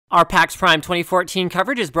Our PAX Prime 2014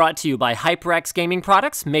 coverage is brought to you by HyperX Gaming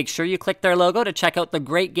Products. Make sure you click their logo to check out the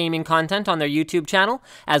great gaming content on their YouTube channel,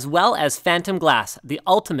 as well as Phantom Glass, the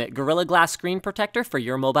ultimate Gorilla Glass screen protector for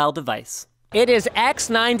your mobile device. It is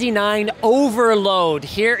X99 overload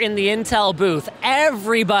here in the Intel booth.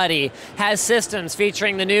 Everybody has systems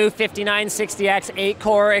featuring the new 5960X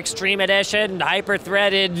 8-core Extreme Edition,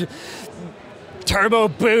 hyper-threaded turbo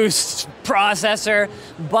boost processor,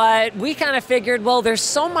 but we kind of figured, well, there's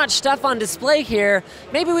so much stuff on display here,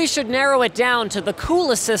 maybe we should narrow it down to the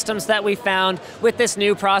coolest systems that we found with this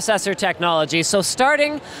new processor technology. So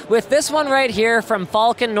starting with this one right here from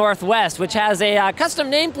Falcon Northwest, which has a custom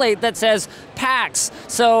nameplate that says PAX.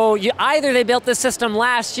 So either they built this system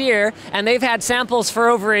last year and they've had samples for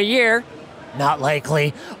over a year, not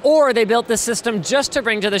likely, or they built this system just to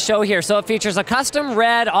bring to the show here. So it features a custom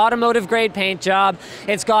red automotive grade paint job.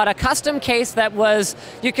 It's got a custom case that was,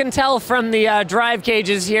 you can tell from the drive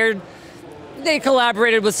cages here, they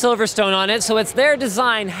collaborated with Silverstone on it, so it's their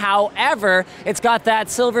design. However, it's got that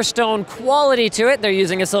Silverstone quality to it. They're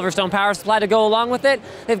using a Silverstone power supply to go along with it.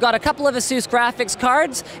 They've got a couple of ASUS graphics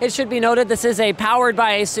cards. It should be noted this is a powered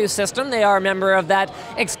by ASUS system. They are a member of that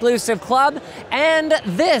exclusive club. And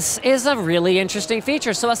this is a really interesting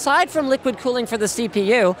feature. So aside from liquid cooling for the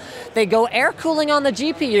CPU, they go air cooling on the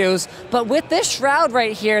GPUs, but with this shroud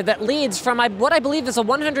right here that leads from what I believe is a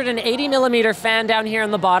 180 millimeter fan down here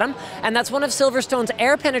on the bottom, and that's one of Silverstone's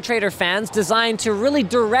air penetrator fans designed to really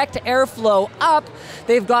direct airflow up.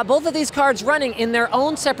 They've got both of these cards running in their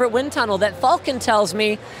own separate wind tunnel that Falcon tells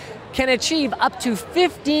me can achieve up to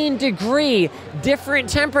 15-degree different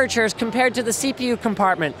temperatures compared to the CPU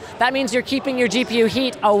compartment. That means you're keeping your GPU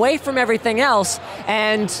heat away from everything else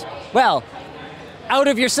and, well, out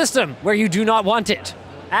of your system where you do not want it.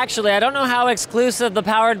 Actually, I don't know how exclusive the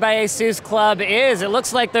Powered by ASUS Club is. It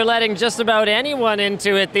looks like they're letting just about anyone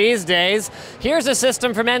into it these days. Here's a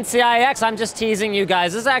system from NCIX. I'm just teasing you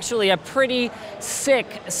guys. This is actually a pretty sick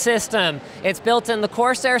system. It's built in the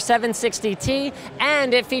Corsair 760T,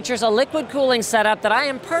 and it features a liquid cooling setup that I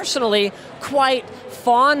am personally quite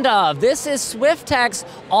fond of. This is Swiftech's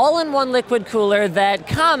all-in-one liquid cooler that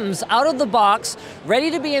comes out of the box, ready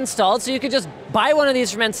to be installed, so you could just buy one of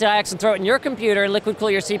these from NCIX and throw it in your computer and liquid cool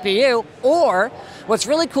your CPU, or what's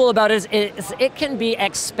really cool about it is it can be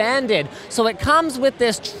expanded. So it comes with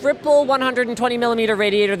this triple 120 millimeter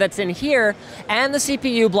radiator that's in here and the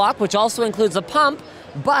CPU block, which also includes a pump,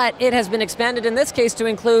 but it has been expanded in this case to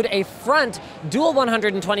include a front dual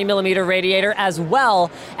 120 millimeter radiator as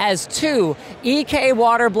well as two EK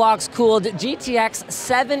water blocks cooled GTX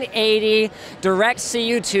 780 direct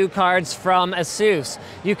CU2 cards from ASUS.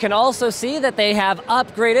 You can also see that they have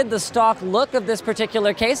upgraded the stock look of this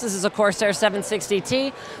particular case. This is a Corsair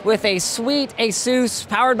 760T with a sweet ASUS,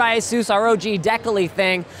 powered by ASUS ROG Decali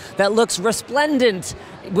thing that looks resplendent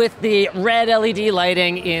with the red LED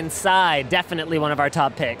lighting inside. Definitely one of our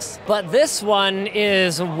top picks. But this one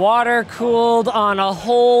is water cooled on a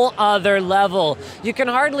whole other level. You can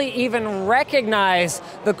hardly even recognize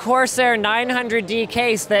the Corsair 900D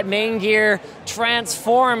case that Maingear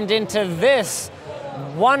transformed into this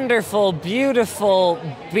wonderful, beautiful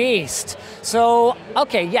beast. So,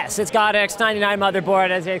 okay, yes, it's got an X99 motherboard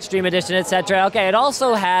as the Extreme Edition, etc. Okay, it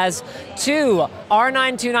also has two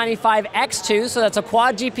R9 295X2, so that's a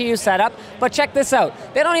quad GPU setup. But check this out.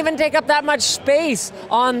 They don't even take up that much space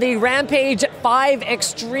on the Rampage 5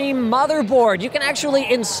 Extreme motherboard. You can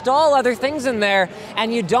actually install other things in there,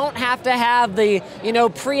 and you don't have to have the,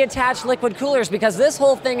 pre-attached liquid coolers, because this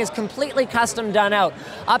whole thing is completely custom done out.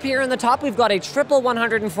 Up here in the top, we've got a triple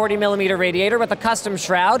 140 millimeter radiator with a custom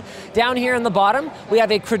shroud. Down here in the bottom, we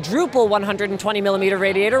have a quadruple 120 millimeter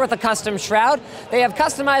radiator with a custom shroud. They have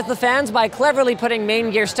customized the fans by cleverly putting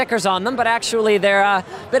Maingear stickers on them, but actually they're a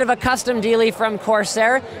bit of a custom dealie from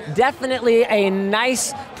Corsair. Definitely a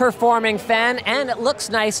nice performing fan, and it looks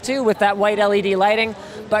nice too with that white LED lighting.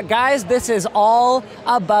 But guys, this is all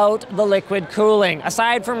about the liquid cooling.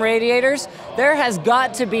 Aside from radiators, there has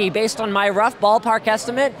got to be, based on my rough ballpark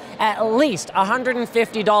estimate, at least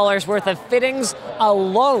 $150 worth of fittings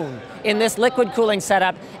alone in this liquid cooling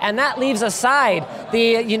setup, and that leaves aside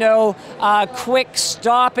the, quick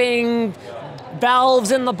stopping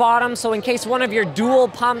valves in the bottom, so in case one of your dual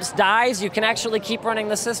pumps dies, you can actually keep running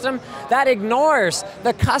the system. That ignores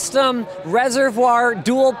the custom reservoir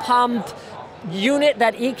dual pump unit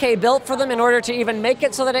that EK built for them in order to even make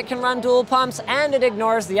it so that it can run dual pumps, and it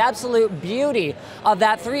ignores the absolute beauty of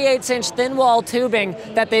that 3/8" thin wall tubing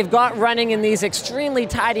that they've got running in these extremely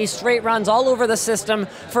tidy straight runs all over the system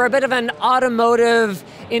for a bit of an automotive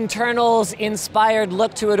internals inspired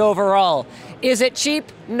look to it overall. Is it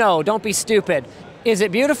cheap? No, don't be stupid. Is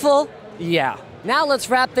it beautiful? Yeah. Now let's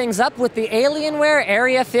wrap things up with the Alienware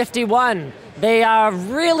Area 51. They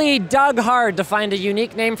really dug hard to find a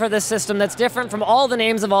unique name for this system that's different from all the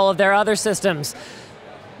names of all of their other systems.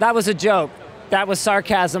 That was a joke. That was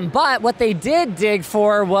sarcasm. But what they did dig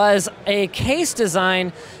for was a case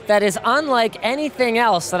design that is unlike anything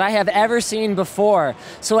else that I have ever seen before.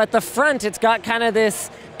 So at the front, it's got kind of this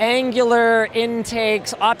angular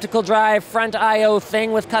intakes, optical drive, front I/O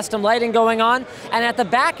thing with custom lighting going on. And at the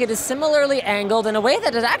back, it is similarly angled in a way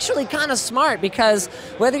that is actually kind of smart, because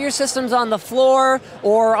whether your system's on the floor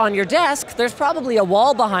or on your desk, there's probably a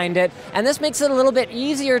wall behind it, and this makes it a little bit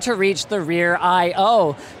easier to reach the rear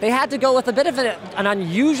I/O. They had to go with a bit of an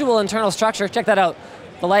unusual internal structure. Check that out.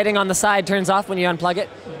 The lighting on the side turns off when you unplug it,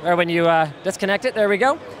 or when you disconnect it. There we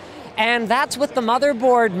go. And that's with the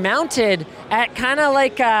motherboard mounted at kind of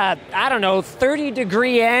like a, I don't know,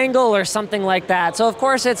 30-degree angle or something like that. So of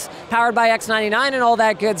course it's powered by X99 and all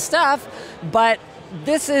that good stuff, but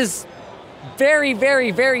this is very,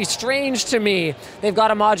 very, very strange to me. They've got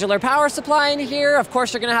a modular power supply in here. Of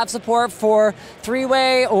course you're gonna have support for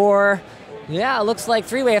three-way or, yeah, it looks like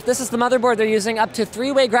three-way. If this is the motherboard they're using, up to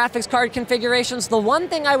three-way graphics card configurations. The one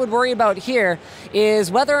thing I would worry about here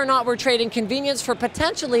is whether or not we're trading convenience for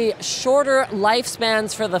potentially shorter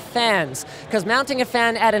lifespans for the fans, because mounting a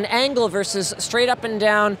fan at an angle versus straight up and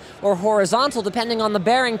down or horizontal, depending on the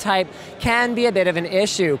bearing type, can be a bit of an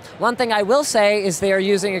issue. One thing I will say is they are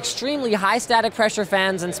using extremely high static pressure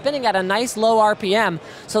fans and spinning at a nice low RPM,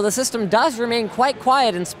 so the system does remain quite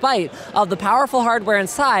quiet in spite of the powerful hardware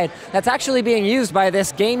inside that's actually being used by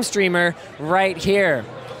this game streamer right here.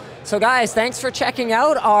 So guys, thanks for checking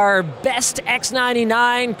out our best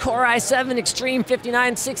X99 Core i7 Extreme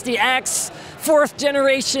 5960X 4th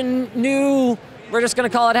generation new, we're just going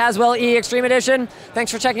to call it Haswell E Extreme Edition.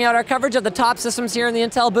 Thanks for checking out our coverage of the top systems here in the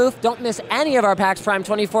Intel booth. Don't miss any of our PAX Prime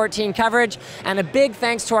 2014 coverage. And a big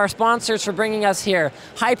thanks to our sponsors for bringing us here.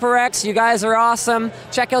 HyperX, you guys are awesome.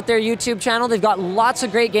 Check out their YouTube channel. They've got lots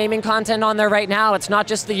of great gaming content on there right now. It's not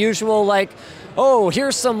just the usual, like, oh,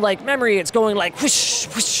 here's some like memory, it's going like whoosh,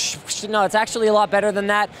 whoosh, whoosh. No, it's actually a lot better than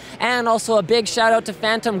that. And also a big shout out to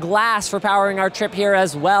Phantom Glass for powering our trip here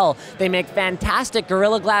as well. They make fantastic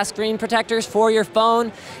Gorilla Glass screen protectors for your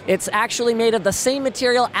phone. It's actually made of the same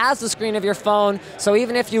material as the screen of your phone, so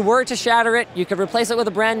even if you were to shatter it, you could replace it with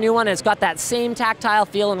a brand new one, and it's got that same tactile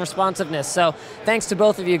feel and responsiveness. So thanks to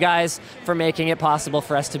both of you guys for making it possible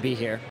for us to be here.